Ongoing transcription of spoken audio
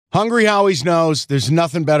Hungry Howie's knows there's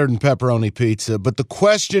nothing better than pepperoni pizza, but the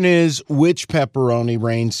question is, which pepperoni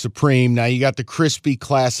reigns supreme? Now, you got the crispy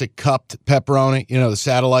classic cupped pepperoni, the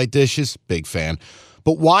satellite dishes, big fan.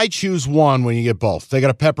 But why choose one when you get both? They got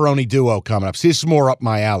a pepperoni duo coming up. See, this is more up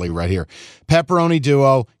my alley right here. Pepperoni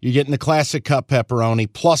duo, you're getting the classic cup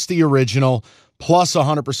pepperoni, plus the original, plus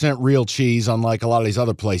 100% real cheese, unlike a lot of these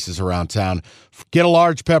other places around town. Get a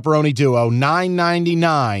large pepperoni duo,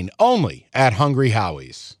 $9.99, only at Hungry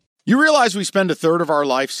Howie's. You realize we spend a third of our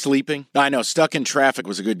life sleeping? I know, stuck in traffic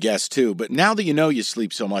was a good guess too, but now that you know you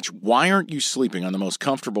sleep so much, why aren't you sleeping on the most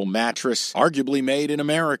comfortable mattress arguably made in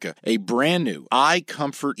America? A brand new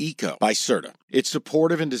iComfort Eco by Serta. It's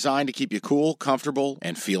supportive and designed to keep you cool, comfortable,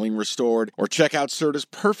 and feeling restored. Or check out Serta's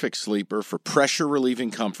Perfect Sleeper for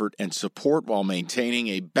pressure-relieving comfort and support while maintaining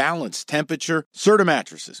a balanced temperature. Serta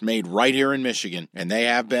mattresses made right here in Michigan, and they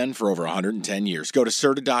have been for over 110 years. Go to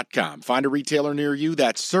Serta.com. Find a retailer near you.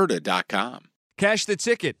 That's Serta.com. Cash the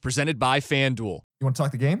Ticket, presented by FanDuel. You want to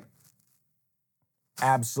talk the game?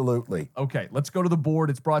 Absolutely. Okay, let's go to the board.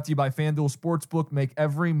 It's brought to you by FanDuel Sportsbook. Make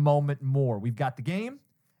every moment more. We've got the game.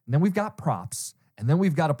 And then we've got props. And then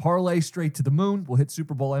we've got a parlay straight to the moon. We'll hit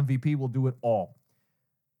Super Bowl MVP. We'll do it all.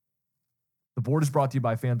 The board is brought to you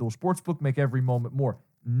by FanDuel Sportsbook. Make every moment more.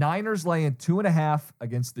 Niners laying 2.5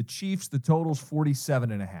 against the Chiefs. The total's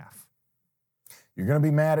 47.5. You're going to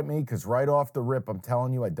be mad at me because right off the rip, I'm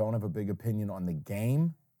telling you, I don't have a big opinion on the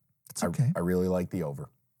game. It's okay. I really like the over.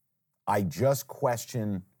 I just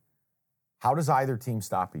question, how does either team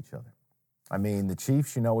stop each other? I mean, the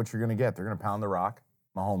Chiefs, you know what you're going to get. They're going to pound the rock.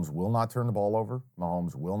 Mahomes will not turn the ball over.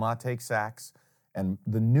 Mahomes will not take sacks. And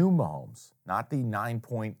the new Mahomes, not the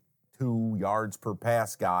 9.2 yards per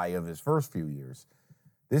pass guy of his first few years,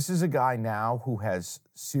 this is a guy now who has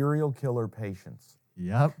serial killer patience.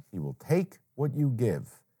 Yep. He will take what you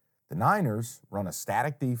give. The Niners run a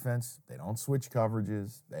static defense. They don't switch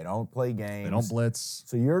coverages. They don't play games. They don't blitz.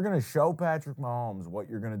 So you're going to show Patrick Mahomes what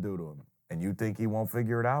you're going to do to him, and you think he won't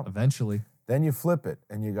figure it out? Eventually. Then you flip it,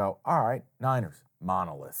 and you go, all right, Niners,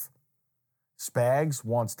 monolith. Spags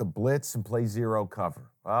wants to blitz and play zero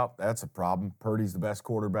cover. Well, that's a problem. Purdy's the best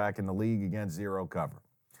quarterback in the league against zero cover.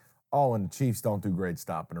 Oh, and the Chiefs don't do great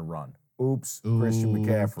stopping a run. Oops, Christian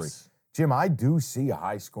McCaffrey. Jim, I do see a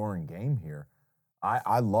high-scoring game here.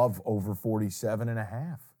 I love over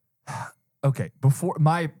 47.5. Okay, before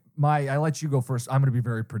I let you go first, I'm going to be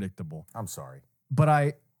very predictable. I'm sorry. But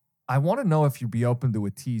I want to know if you'd be open to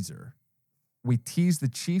a teaser. We tease the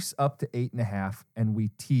Chiefs up to 8.5, and we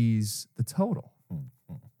tease the total.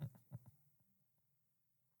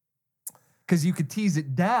 Because you could tease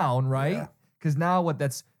it down, right? Because now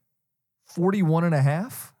that's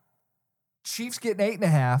 41.5? Chiefs getting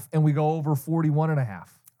 8.5, and we go over 41.5.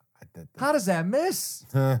 How does that miss?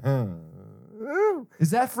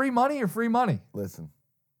 Is that free money or free money? Listen,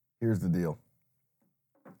 here's the deal.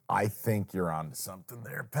 I think you're onto something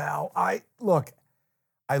there, pal. I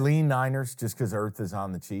lean Niners just because Earth is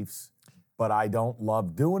on the Chiefs, but I don't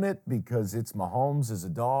love doing it because it's Mahomes as a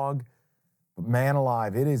dog. But man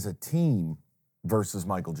alive, it is a team versus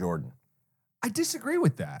Michael Jordan. I disagree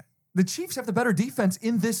with that. The Chiefs have the better defense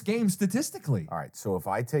in this game statistically. All right, so if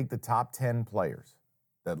I take the top 10 players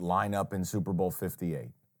that line up in Super Bowl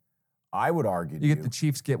 58, I would argue you get the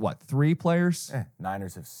Chiefs get what, 3 players?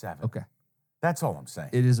 Niners have 7. Okay. That's all I'm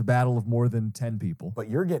saying. It is a battle of more than 10 people.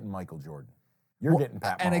 But you're getting Michael Jordan. You're getting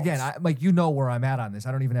Pat Mahomes. And again, Mike, you know where I'm at on this.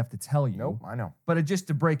 I don't even have to tell you. Nope, I know. But just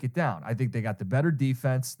to break it down, I think they got the better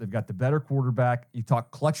defense. They've got the better quarterback. You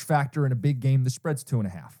talk clutch factor in a big game, the spread's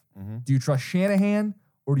 2.5. Mm-hmm. Do you trust Shanahan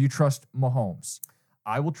or do you trust Mahomes?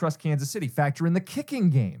 I will trust Kansas City. Factor in the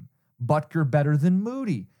kicking game. Butker better than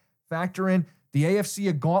Moody. Factor in the AFC,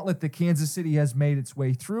 a gauntlet that Kansas City has made its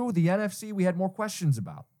way through. The NFC, we had more questions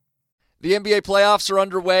about. The NBA playoffs are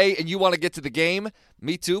underway, and you want to get to the game?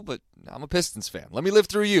 Me too, but I'm a Pistons fan. Let me live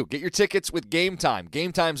through you. Get your tickets with Game Time.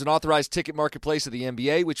 Game Time's an authorized ticket marketplace of the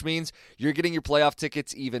NBA, which means you're getting your playoff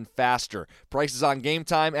tickets even faster. Prices on Game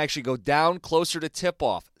Time actually go down closer to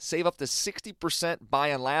tip-off. Save up to 60%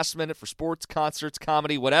 buying last minute for sports, concerts,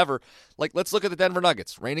 comedy, whatever. Like, let's look at the Denver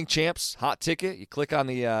Nuggets. Reigning champs, hot ticket. You click on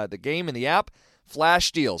the game in the app.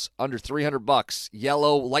 Flash deals under $300.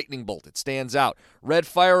 Yellow lightning bolt, it stands out. Red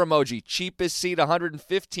fire emoji, cheapest seat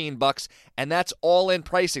 $115, and that's all in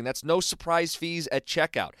pricing. That's no surprise fees at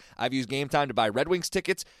checkout. I've used Game Time to buy Red Wings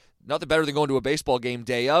tickets. Nothing better than going to a baseball game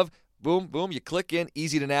day of. Boom, boom, you click in,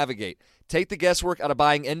 easy to navigate. Take the guesswork out of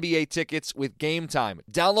buying NBA tickets with Game Time.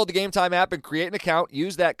 Download the Game Time app and create an account.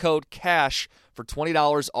 Use that code CASH for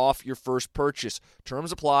 $20 off your first purchase.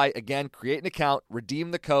 Terms apply. Again, create an account,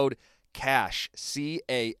 redeem the code CASH,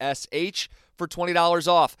 CASH, for $20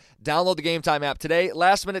 off. Download the Game Time app today.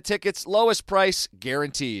 Last-minute tickets, lowest price,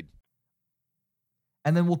 guaranteed.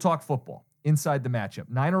 And then we'll talk football inside the matchup.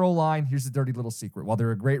 Niner O-line, here's the dirty little secret. While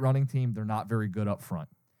they're a great running team, they're not very good up front.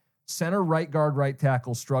 Center, right guard, right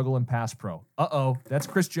tackle struggle in pass pro. That's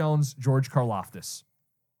Chris Jones, George Karlaftis.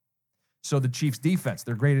 So the Chiefs' defense,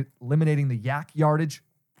 they're great at eliminating the yak yardage.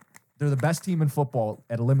 They're the best team in football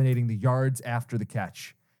at eliminating the yards after the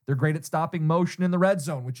catch. They're great at stopping motion in the red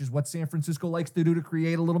zone, which is what San Francisco likes to do to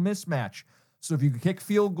create a little mismatch. So if you kick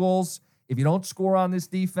field goals, if you don't score on this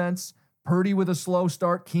defense, Purdy with a slow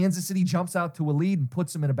start, Kansas City jumps out to a lead and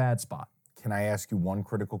puts them in a bad spot. Can I ask you one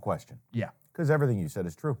critical question? Yeah. Because everything you said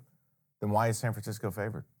is true. Then why is San Francisco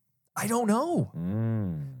favored? I don't know.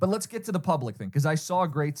 But let's get to the public thing, because I saw a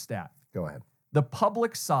great stat. Go ahead. The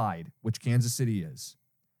public side, which Kansas City is,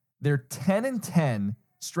 they're 10-10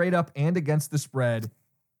 straight up and against the spread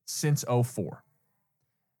since 2004.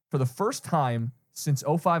 For the first time since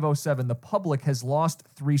 2005-07, the public has lost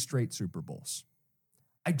 3 straight Super Bowls.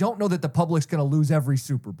 I don't know that the public's going to lose every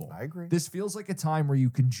Super Bowl. I agree. This feels like a time where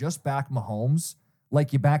you can just back Mahomes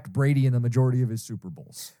like you backed Brady in the majority of his Super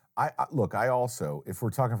Bowls. I also, if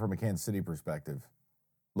we're talking from a Kansas City perspective,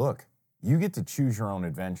 look, you get to choose your own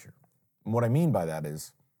adventure. And what I mean by that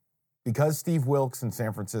is, because Steve Wilkes in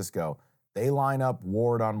San Francisco, they line up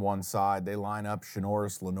Ward on one side, they line up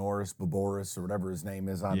Shanoris, Lenoris, Baboris, or whatever his name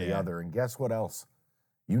is on the other. And guess what else?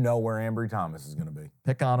 You know where Ambry Thomas is going to be.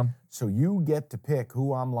 Pick on him. So you get to pick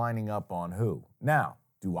who I'm lining up on who. Now,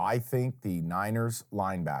 do I think the Niners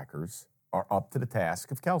linebackers are up to the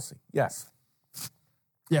task of Kelsey? Yes.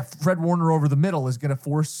 Yeah, Fred Warner over the middle is going to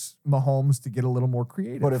force Mahomes to get a little more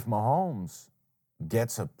creative. But if Mahomes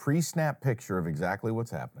gets a pre-snap picture of exactly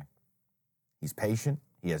what's happening, he's patient,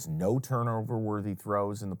 he has no turnover-worthy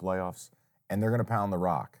throws in the playoffs, and they're going to pound the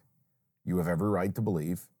rock, you have every right to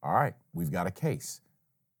believe, all right, we've got a case.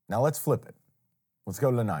 Now let's flip it. Let's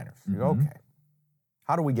go to the Niners. You go, okay,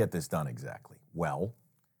 how do we get this done exactly? Well,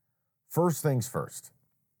 first things first,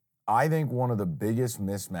 I think one of the biggest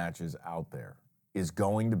mismatches out there is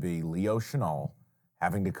going to be Leo Chenal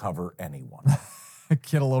having to cover anyone.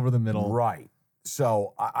 Kittle over the middle. Right.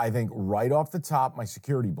 So I think right off the top, my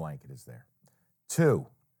security blanket is there. 2,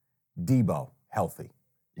 Debo, healthy.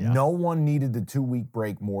 Yeah. No one needed the 2-week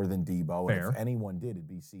break more than Debo. Fair. And if anyone did, it'd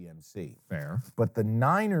be CMC. Fair. But the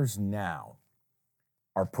Niners now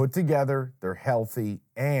are put together, they're healthy,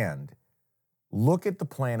 and look at the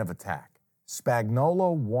plan of attack.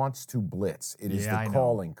 Spagnuolo wants to blitz. It is the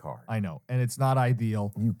calling card. I know, and it's not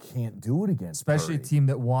ideal. You can't do it against Especially Purdy. a team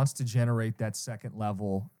that wants to generate that second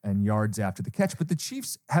level and yards after the catch. But the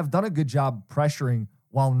Chiefs have done a good job pressuring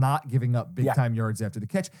while not giving up big-time yards after the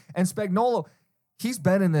catch. And Spagnuolo, he's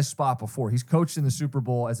been in this spot before. He's coached in the Super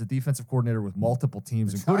Bowl as a defensive coordinator with multiple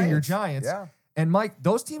teams, including your Giants. Yeah. And, Mike,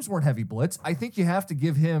 those teams weren't heavy blitz. I think you have to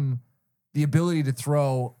give him the ability to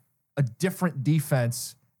throw a different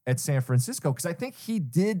defense at San Francisco, because I think he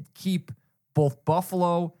did keep both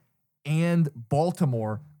Buffalo and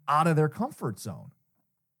Baltimore out of their comfort zone.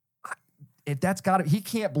 He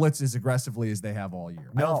can't blitz as aggressively as they have all year.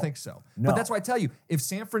 I don't think so. No. But that's why I tell you, if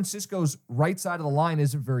San Francisco's right side of the line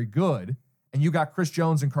isn't very good, and you got Chris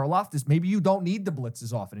Jones and Karlaftis, maybe you don't need the blitz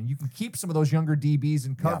as often, and you can keep some of those younger DBs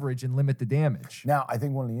in coverage and limit the damage. Now, I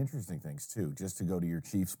think one of the interesting things, too, just to go to your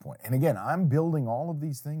Chiefs point, and again, I'm building all of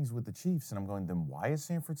these things with the Chiefs, and I'm going, then why is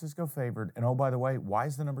San Francisco favored? And oh, by the way, why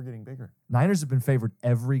is the number getting bigger? Niners have been favored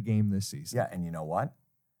every game this season. Yeah, and you know what?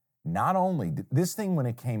 Not only, this thing when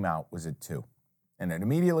it came out was at 2, and it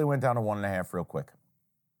immediately went down to 1.5 real quick.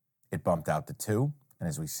 It bumped out to 2. And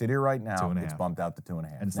as we sit here right now, 2.5. it's bumped out to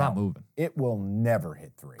 2.5. And it's not moving. It will never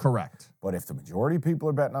hit 3. Correct. But if the majority of people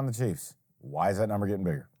are betting on the Chiefs, why is that number getting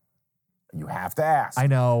bigger? You have to ask. I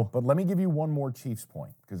know. But let me give you one more Chiefs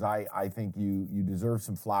point, because I think you deserve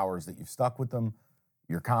some flowers that you've stuck with them.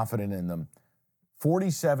 You're confident in them.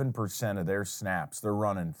 47% of their snaps, they're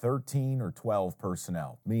running 13 or 12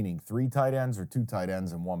 personnel, meaning 3 tight ends or 2 tight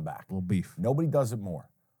ends and 1 back. A little beef. Nobody does it more.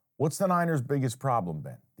 What's the Niners' biggest problem,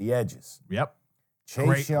 Ben? The edges. Yep.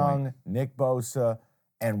 Chase Young, Nick Bosa,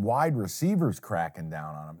 and wide receivers cracking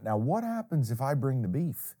down on them. Now, what happens if I bring the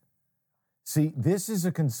beef? See, this is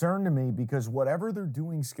a concern to me because whatever they're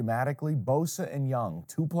doing schematically, Bosa and Young,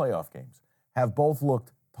 2 playoff games, have both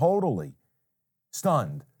looked totally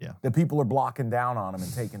stunned that people are blocking down on them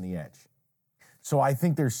and taking the edge. So I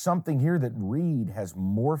think there's something here that Reed has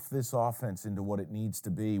morphed this offense into what it needs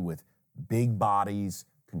to be with big bodies,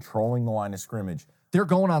 controlling the line of scrimmage. They're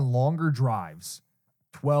going on longer drives.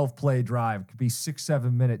 12-play drive, could be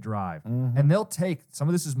 6-7 minute drive. And they'll take, some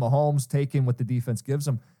of this is Mahomes taking what the defense gives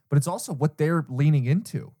them, but it's also what they're leaning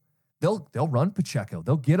into. They'll run Pacheco.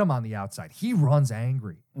 They'll get him on the outside. He runs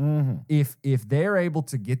angry. Mm-hmm. If they're able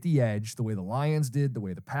to get the edge the way the Lions did, the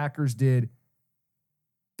way the Packers did,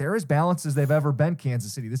 they're as balanced as they've ever been,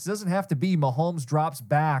 Kansas City. This doesn't have to be Mahomes drops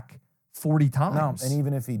back 40 times. No, and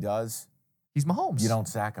even if he does, he's Mahomes. you don't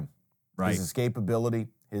sack him. Right. His escapability,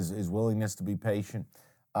 his willingness to be patient.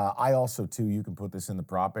 I also, too, you can put this in the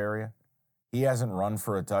prop area. He hasn't run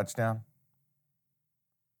for a touchdown.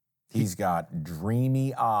 He's got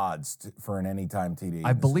dreamy odds for an anytime TD.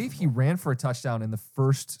 I believe he ran for a touchdown in the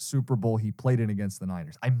first Super Bowl he played in against the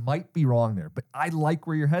Niners. I might be wrong there, but I like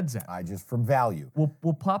where your head's at. I just, from value.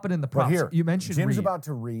 We'll pop it in the But props. here, You mentioned Jim's Reed. about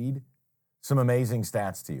to read some amazing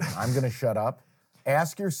stats to you. I'm going to shut up.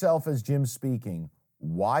 Ask yourself as Jim's speaking,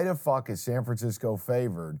 why the fuck is San Francisco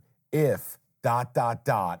favored if ...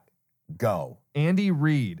 go? Andy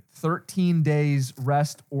Reid, 13 days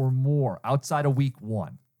rest or more outside of week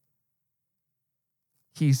 1.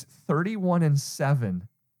 He's 31-7,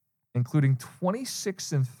 including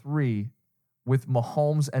 26-3 with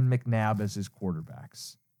Mahomes and McNabb as his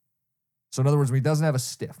quarterbacks. So in other words, when he doesn't have a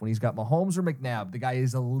stiff, when he's got Mahomes or McNabb, the guy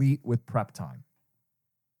is elite with prep time.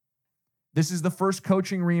 This is the fourth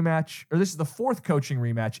coaching rematch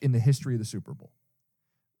in the history of the Super Bowl.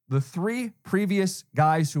 The 3 previous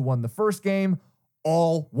guys who won the first game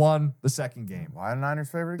all won the second game. Why are the Niners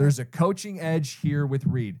favored again? There's a coaching edge here with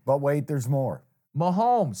Reid. But wait, there's more.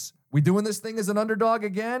 Mahomes, we doing this thing as an underdog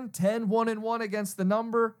again? 10-1-1 against the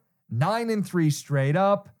number, 9-3 straight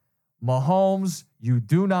up. Mahomes, you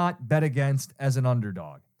do not bet against as an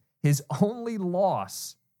underdog. His only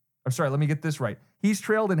loss, let me get this right. He's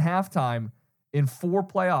trailed in halftime in 4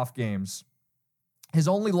 playoff games. His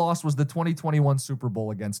only loss was the 2021 Super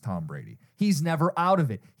Bowl against Tom Brady. He's never out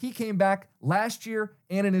of it. He came back last year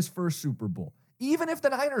and in his first Super Bowl. Even if the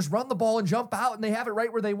Niners run the ball and jump out and they have it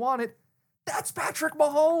right where they want it, that's Patrick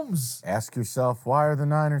Mahomes. Ask yourself, why are the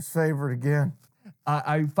Niners favored again?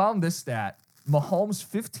 I found this stat. Mahomes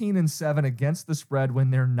 15-7 against the spread when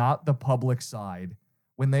they're not the public side.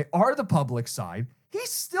 When they are the public side, he's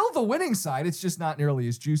still the winning side. It's just not nearly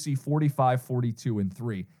as juicy,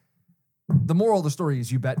 45-42-3. The moral of the story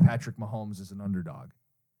is you bet Patrick Mahomes as an underdog.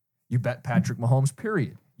 You bet Patrick Mahomes,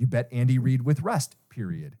 period. You bet Andy Reid with rest,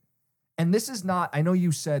 period. And this is not, I know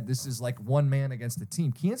you said this is like one man against a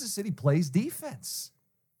team. Kansas City plays defense.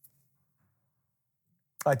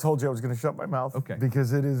 I told you I was going to shut my mouth. Okay.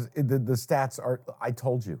 Because the stats are, I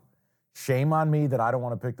told you. Shame on me that I don't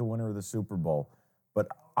want to pick the winner of the Super Bowl. But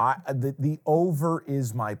the over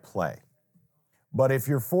is my play. But if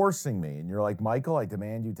you're forcing me and you're like, Michael, I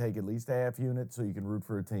demand you take at least a half unit so you can root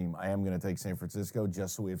for a team, I am going to take San Francisco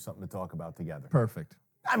just so we have something to talk about together. Perfect.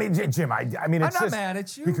 I mean, Jim, I mean, it's I'm not just mad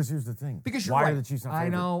at you. because here's the thing. Because you're why right. are the Chiefs not I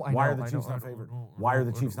favored? know. Why are the Chiefs not favored? Why are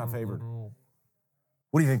the Chiefs not favored?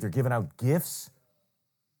 What do you think? They're giving out gifts?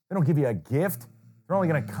 They don't give you a gift. They're only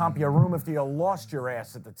going to comp you a room if you lost your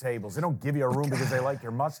ass at the tables. They don't give you a room because they like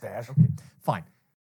your mustache. Okay, fine.